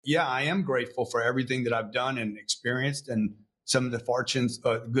Yeah, I am grateful for everything that I've done and experienced and some of the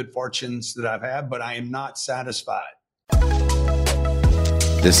good fortunes that I've had, but I am not satisfied.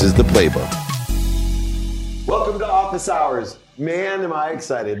 This is the playbook. Welcome to Office Hours. Man, am I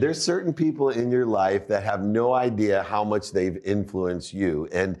excited. There's certain people in your life that have no idea how much they've influenced you.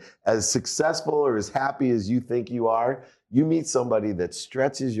 And as successful or as happy as you think you are, you meet somebody that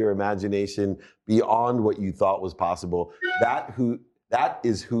stretches your imagination beyond what you thought was possible. That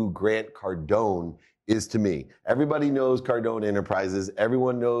is who Grant Cardone is to me. Everybody knows Cardone Enterprises.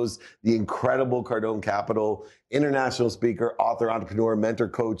 Everyone knows the incredible Cardone Capital, international speaker, author, entrepreneur, mentor,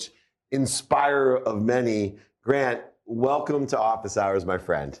 coach, inspirer of many. Grant, welcome to Office Hours, my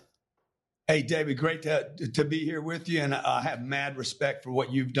friend. Hey, David, great to be here with you. And I have mad respect for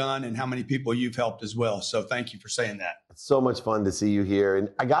what you've done and how many people you've helped as well. So thank you for saying that. It's so much fun to see you here. And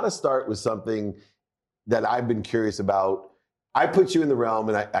I got to start with something that I've been curious about. I put you in the realm,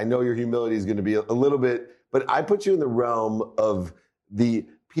 and I know your humility is going to be a little bit, but I put you in the realm of the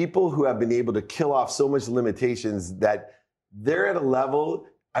people who have been able to kill off so much limitations that they're at a level.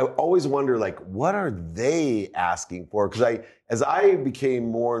 I always wonder, like, what are they asking for? Because as I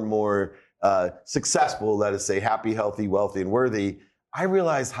became more and more successful, let us say happy, healthy, wealthy, and worthy, I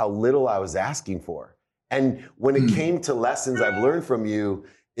realized how little I was asking for. And when it came to lessons I've learned from you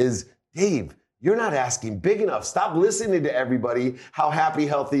is, Dave, you're not asking big enough. Stop listening to everybody, how happy,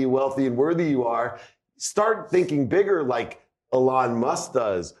 healthy, wealthy, and worthy you are. Start thinking bigger like Elon Musk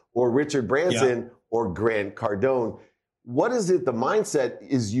does, or Richard Branson, or Grant Cardone. What is it? The mindset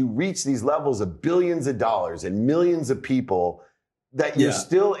is you reach these levels of billions of dollars and millions of people that you're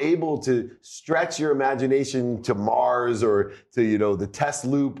still able to stretch your imagination to Mars or to, the test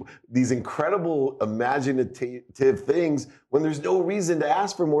loop, these incredible imaginative things when there's no reason to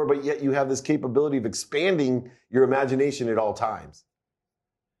ask for more, but yet you have this capability of expanding your imagination at all times.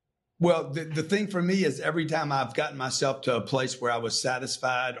 Well, the thing for me is every time I've gotten myself to a place where I was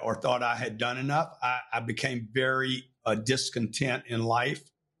satisfied or thought I had done enough, I became very discontent in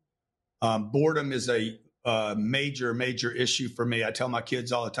life. Boredom is a major issue for me. I tell my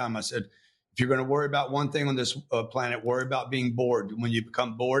kids all the time, I said, if you're going to worry about one thing on this planet, worry about being bored. When you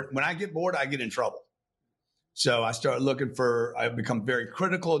become bored, when I get bored, I get in trouble. So I become very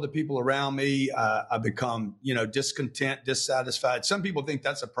critical of the people around me. I become, discontent, dissatisfied. Some people think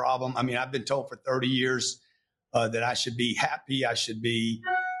that's a problem. I mean, I've been told for 30 years that I should be happy. I should be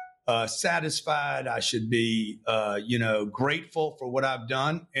satisfied. I should be, grateful for what I've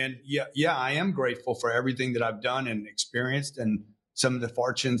done. And I am grateful for everything that I've done and experienced and some of the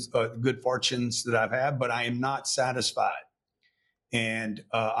good fortunes that I've had, but I am not satisfied. And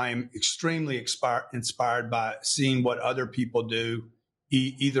I am extremely inspired by seeing what other people do,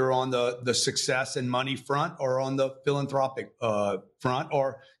 either on the success and money front or on the philanthropic front,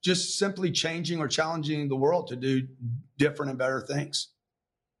 or just simply changing or challenging the world to do different and better things.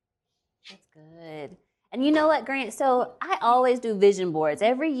 That's good. And you know what, Grant? So I always do vision boards.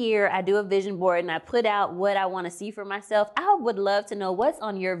 Every year I do a vision board and I put out what I want to see for myself. I would love to know what's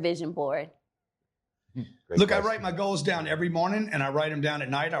on your vision board. Look, question. I write my goals down every morning and I write them down at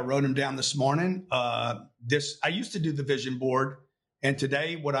night. I wrote them down this morning. I used to do the vision board. And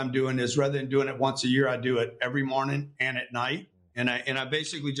today what I'm doing is rather than doing it once a year, I do it every morning and at night. And I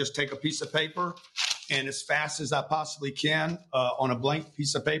basically just take a piece of paper and as fast as I possibly can on a blank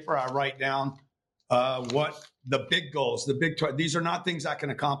piece of paper, I write down what the big goals, these are not things I can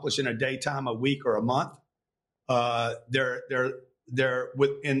accomplish in a daytime, a week, or a month.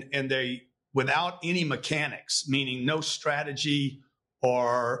 Without any mechanics, meaning no strategy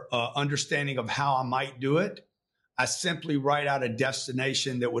or understanding of how I might do it. I simply write out a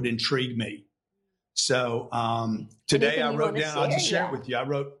destination that would intrigue me. So today I wrote down, I'll just share it with you. I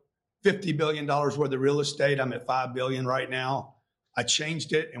wrote $50 billion worth of real estate. I'm at $5 billion right now. I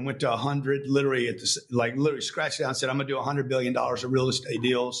changed it and went to 100, literally scratched it down and said, I'm going to do $100 billion of real estate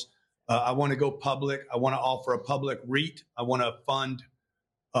deals. I want to go public. I want to offer a public REIT. I want to fund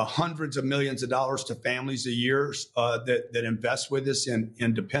hundreds of millions of dollars to families a year that invest with us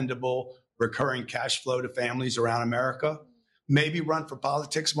in dependable, recurring cash flow to families around America. Maybe run for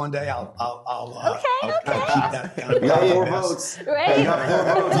politics one day. I'll keep that kind of. You got 4 votes. Right? You got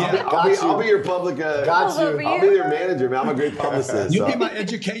 4 votes. Yeah, I'll be your public. I'll be your manager, man. I'm a great publicist. You'll be my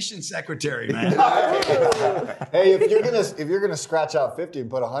education secretary, man. Hey, if you're gonna scratch out 50 and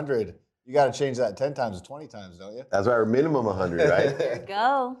put 100, you got to change that 10 times or 20 times, don't you? That's our minimum 100, right? There you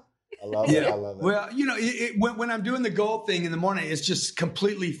go. I love it. I love it. Well, when I'm doing the goal thing in the morning, it's just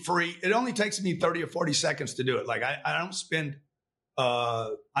completely free. It only takes me 30 or 40 seconds to do it. Like I don't spend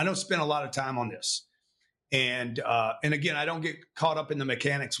a lot of time on this. And again, I don't get caught up in the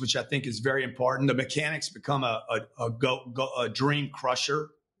mechanics, which I think is very important. The mechanics become a dream crusher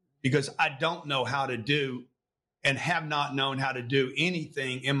because I don't know how to do and have not known how to do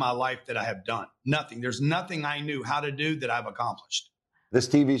anything in my life that I have done. Nothing. There's nothing I knew how to do that I've accomplished. This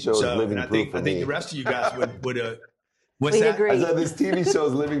TV show is living proof for me. I think the rest of you guys would what's We that? agree. I said this TV show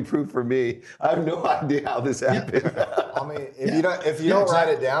is living proof for me. I have no idea how this happened. I mean, if you don't write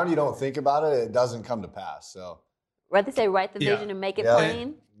it down, you don't think about it, it doesn't come to pass. So Rather say write the vision and make it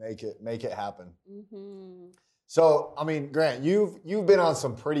plain. make it happen. Mm-hmm. So, I mean, Grant, you've been on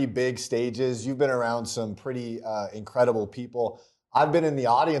some pretty big stages. You've been around some pretty incredible people. I've been in the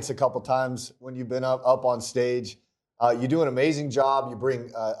audience a couple times when you've been up on stage. You do an amazing job. You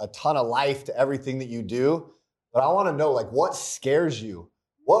bring a ton of life to everything that you do. But I want to know, like, what scares you?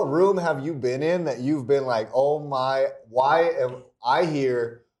 What room have you been in that you've been like, oh my, why am I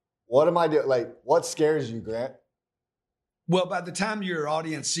here? What am I doing? Like, what scares you, Grant? Well, by the time your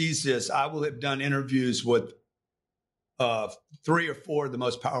audience sees this, I will have done interviews with 3 or 4 of the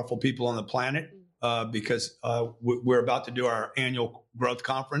most powerful people on the planet because we're about to do our annual growth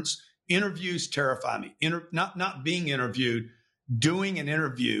conference. Interviews terrify me. Not being interviewed, doing an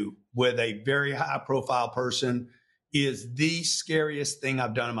interview with a very high profile person is the scariest thing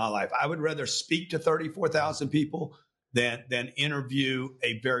I've done in my life. I would rather speak to 34,000 people than interview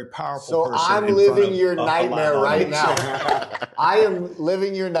a very powerful person. So I'm living your nightmare right now. I am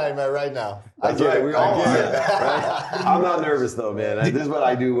living your nightmare right now. That's right. We all are. Right? I'm not nervous though, man. This is what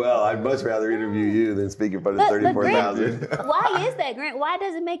I do well. I'd much rather interview you than speak in front of 34,000. Why is that, Grant? Why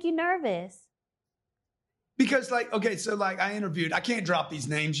does it make you nervous? Because I interviewed, I can't drop these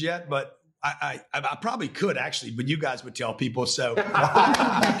names yet, but I probably could actually, but you guys would tell people. So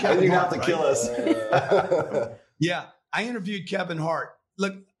and you have to kill us. Yeah. I interviewed Kevin Hart.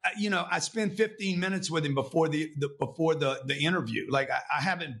 Look, I spent 15 minutes with him before the interview. Like I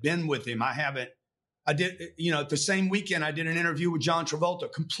haven't been with him. I did, the same weekend I did an interview with John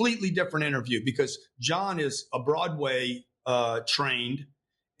Travolta, completely different interview because John is a Broadway trained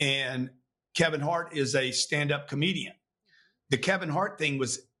and Kevin Hart is a stand-up comedian. The Kevin Hart thing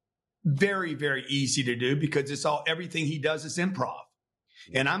was very, very easy to do because everything he does is improv.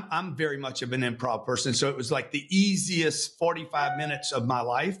 And I'm very much of an improv person. So it was like the easiest 45 minutes of my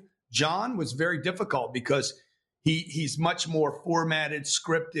life. John was very difficult because he's much more formatted,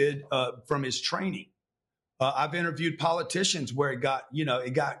 scripted from his training. I've interviewed politicians where it got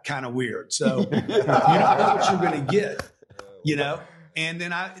kind of weird. So you don't know what you're going to get, And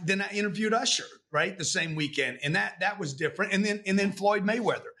then I interviewed Usher, right, the same weekend, and that was different. And then Floyd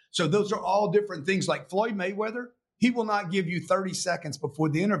Mayweather. So those are all different things. Like Floyd Mayweather, he will not give you 30 seconds before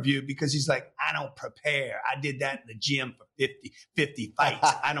the interview because he's like, I don't prepare. I did that in the gym for 50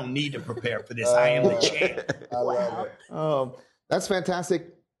 fights. I don't need to prepare for this. I am the champ. I love it. That's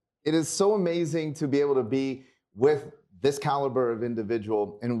fantastic. It is so amazing to be able to be with this caliber of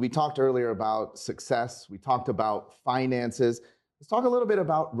individual. And we talked earlier about success. We talked about finances. Let's talk a little bit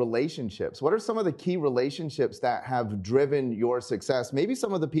about relationships. What are some of the key relationships that have driven your success? Maybe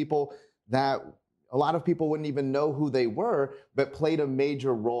some of the people that a lot of people wouldn't even know who they were, but played a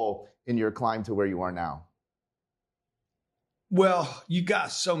major role in your climb to where you are now. Well, you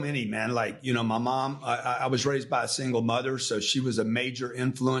got so many, man. Like, my mom, I was raised by a single mother, so she was a major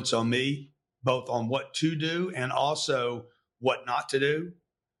influence on me, both on what to do and also what not to do.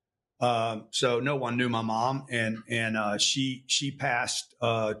 So no one knew my mom, and she passed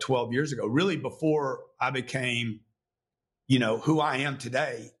 12 years ago, really before I became, who I am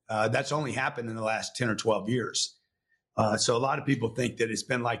today. That's only happened in the last 10 or 12 years. So a lot of people think that it's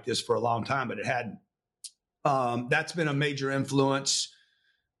been like this for a long time, but it hadn't. That's been a major influence.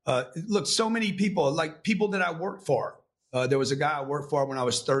 Look, so many people, like people that I worked for. There was a guy I worked for when I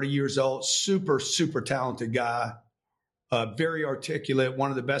was 30 years old, super, super talented guy, very articulate, one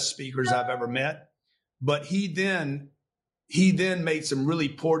of the best speakers I've ever met. But he then made some really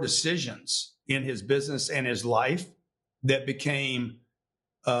poor decisions in his business and his life that became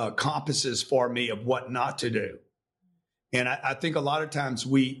compasses for me of what not to do. And I think a lot of times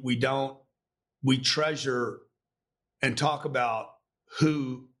we treasure and talk about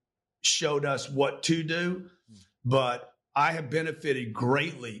who showed us what to do, but I have benefited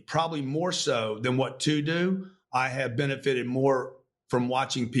greatly, probably more so than what to do. I have benefited more from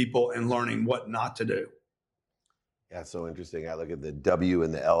watching people and learning what not to do. Yeah, it's so interesting. I look at the W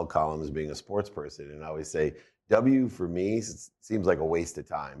and the L columns being a sports person, and I always say W for me seems like a waste of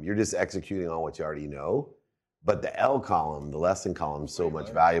time. You're just executing on what you already know. But the L column, the lesson column, is so much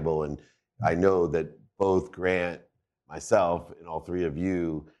valuable. And I know that both Grant, myself, and all three of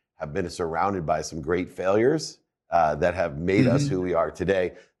you have been surrounded by some great failures that have made us who we are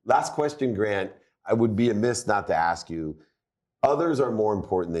today. Last question, Grant. I would be amiss not to ask you, others are more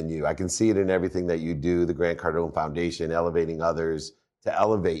important than you. I can see it in everything that you do, the Grant Cardone Foundation, elevating others to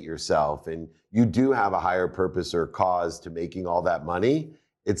elevate yourself. And you do have a higher purpose or cause to making all that money.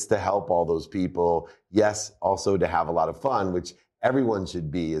 It's to help all those people. Yes, also to have a lot of fun, which everyone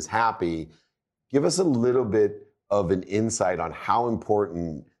should be, is happy. Give us a little bit of an insight on how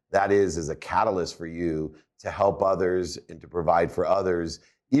important that is as a catalyst for you to help others and to provide for others,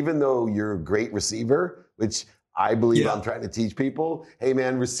 even though you're a great receiver, which I believe I'm trying to teach people. Hey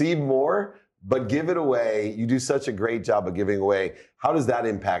man, receive more, but give it away. You do such a great job of giving away. How does that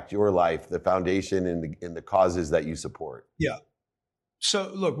impact your life, the foundation and the causes that you support? Yeah.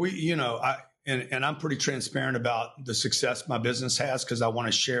 So look, and I'm pretty transparent about the success my business has because I want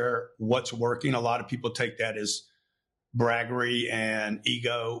to share what's working. A lot of people take that as braggery and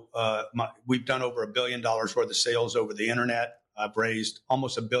ego. We've done over $1 billion worth of sales over the internet. I've raised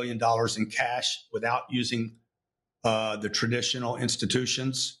almost $1 billion in cash without using the traditional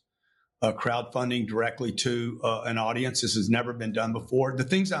institutions, crowdfunding directly to an audience. This has never been done before. The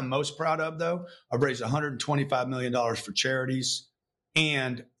things I'm most proud of, though, I've raised $125 million for charities.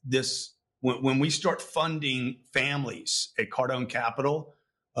 And when we start funding families at Cardone Capital,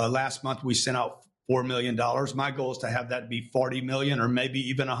 last month we sent out $4 million. My goal is to have that be $40 million or maybe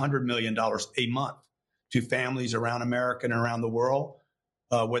even $100 million a month to families around America and around the world,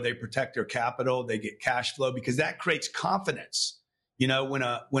 where they protect their capital, they get cash flow, because that creates confidence. You know,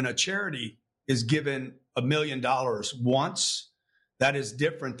 when a charity is given $1 million once, that is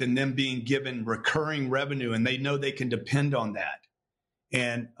different than them being given recurring revenue, and they know they can depend on that.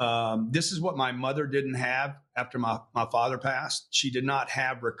 And this is what my mother didn't have after my father passed. She did not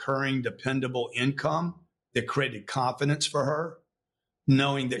have recurring, dependable income that created confidence for her,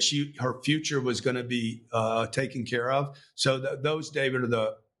 knowing that her future was going to be taken care of. So those, David,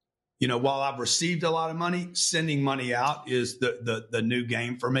 are while I've received a lot of money, sending money out is the new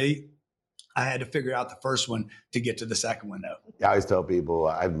game for me. I had to figure out the first one to get to the second one, though. I always tell people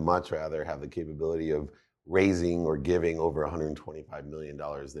I'd much rather have the capability of raising or giving over $125 million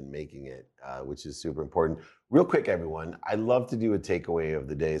than making it, which is super important. Real quick, everyone, I love to do a takeaway of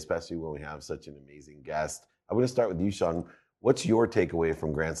the day, especially when we have such an amazing guest. I'm going to start with you, Sean. What's your takeaway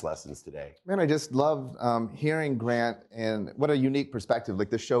from Grant's lessons today? Man, I just love hearing Grant, and what a unique perspective. Like,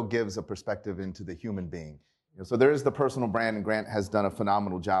 the show gives a perspective into the human being. So there is the personal brand, and Grant has done a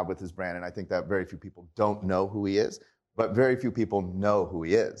phenomenal job with his brand. And I think that very few people don't know who he is, but very few people know who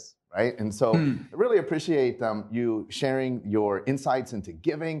he is, right? And so I really appreciate you sharing your insights into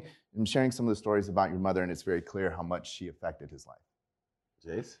giving and sharing some of the stories about your mother. And it's very clear how much she affected his life.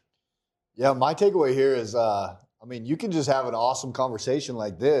 Jace? Yeah, my takeaway here is, you can just have an awesome conversation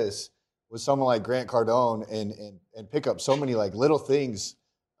like this with someone like Grant Cardone and pick up so many like little things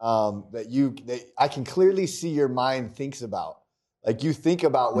that I can clearly see your mind thinks about. Like, you think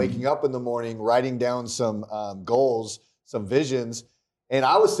about waking up in the morning, writing down some goals, some visions. And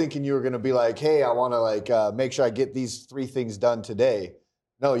I was thinking you were going to be like, hey, I want to make sure I get these 3 things done today.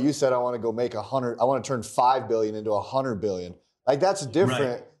 No, you said I want to go make 100. I want to turn 5 billion into 100 billion. Like, that's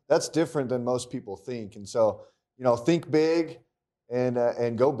different. Right. That's different than most people think. And so, think big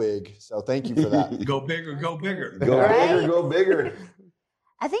and go big. So thank you for that. Go bigger, go bigger. Go bigger, go bigger.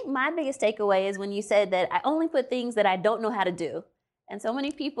 I think my biggest takeaway is when you said that I only put things that I don't know how to do. And so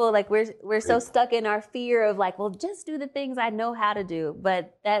many people, we're so stuck in our fear of well, just do the things I know how to do.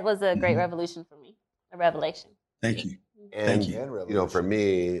 But that was a great revolution for me, a revelation. Thank you. And, Thank you. For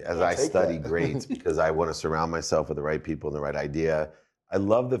me, as I study greats, because I want to surround myself with the right people and the right idea, I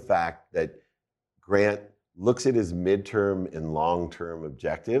love the fact that Grant looks at his midterm and long-term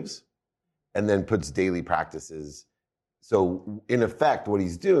objectives and then puts daily practices. So in effect, what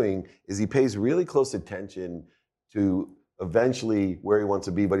he's doing is he pays really close attention to eventually where he wants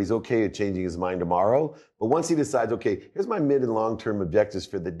to be, but he's okay at changing his mind tomorrow. But once he decides, okay, here's my mid and long-term objectives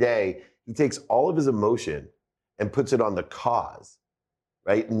for the day, he takes all of his emotion and puts it on the cause,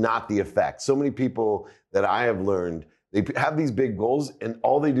 right? Not the effect. So many people that I have learned, they have these big goals and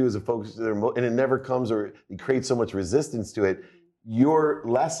all they do is focus their and it never comes, or it creates so much resistance to it. Your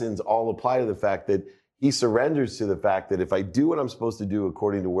lessons all apply to the fact that he surrenders to the fact that if I do what I'm supposed to do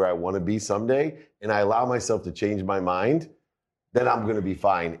according to where I want to be someday, and I allow myself to change my mind, then I'm going to be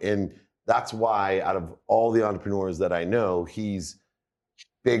fine. And that's why out of all the entrepreneurs that I know, he's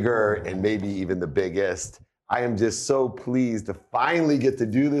bigger and maybe even the biggest. I am just so pleased to finally get to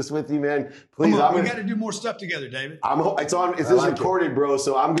do this with you, man. Please, Come on, we got to do more stuff together, David. It's this recorded, bro.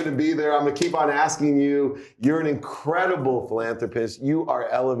 So I'm going to be there. I'm going to keep on asking you. You're an incredible philanthropist. You are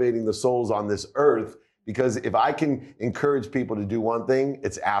elevating the souls on this earth. Because if I can encourage people to do one thing,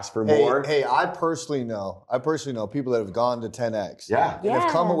 it's ask for more. Hey, I personally know people that have gone to 10X. Yeah. And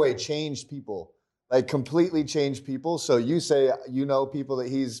have come away changed people, like completely changed people. So you say, people that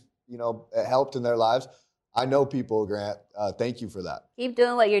he's, helped in their lives. I know people, Grant. Thank you for that. Keep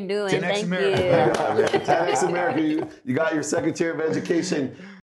doing what you're doing. 10X Thank America. you. 10X America, you got your Secretary of Education.